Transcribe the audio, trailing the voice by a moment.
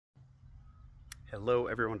Hello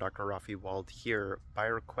everyone, Dr. Rafi Wald here. By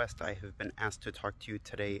request, I have been asked to talk to you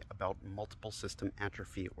today about multiple system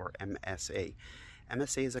atrophy, or MSA.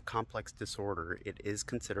 MSA is a complex disorder. It is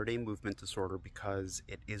considered a movement disorder because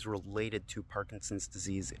it is related to Parkinson's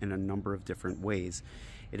disease in a number of different ways.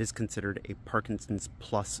 It is considered a Parkinson's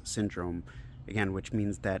plus syndrome, again, which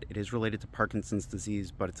means that it is related to Parkinson's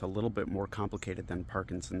disease, but it's a little bit more complicated than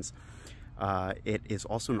Parkinson's. It is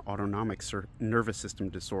also an autonomic nervous system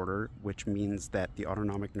disorder, which means that the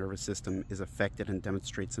autonomic nervous system is affected and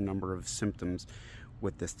demonstrates a number of symptoms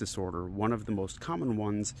with this disorder. One of the most common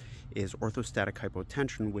ones is orthostatic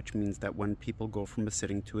hypotension, which means that when people go from a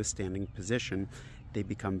sitting to a standing position, they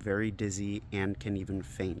become very dizzy and can even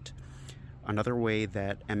faint. Another way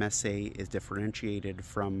that MSA is differentiated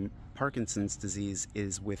from Parkinson's disease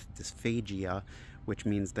is with dysphagia, which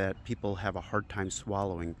means that people have a hard time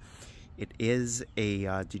swallowing. It is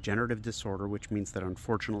a degenerative disorder, which means that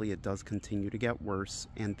unfortunately it does continue to get worse,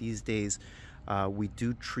 and these days we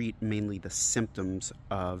do treat mainly the symptoms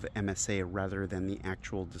of MSA rather than the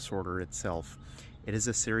actual disorder itself. It is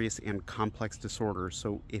a serious and complex disorder,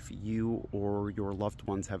 so if you or your loved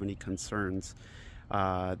ones have any concerns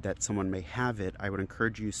that someone may have it, I would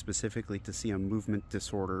encourage you specifically to see a movement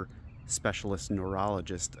disorder specialist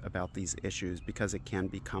neurologist about these issues because it can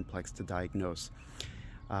be complex to diagnose.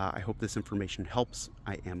 I hope this information helps.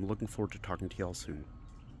 I am looking forward to talking to you all soon.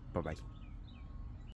 Bye-bye.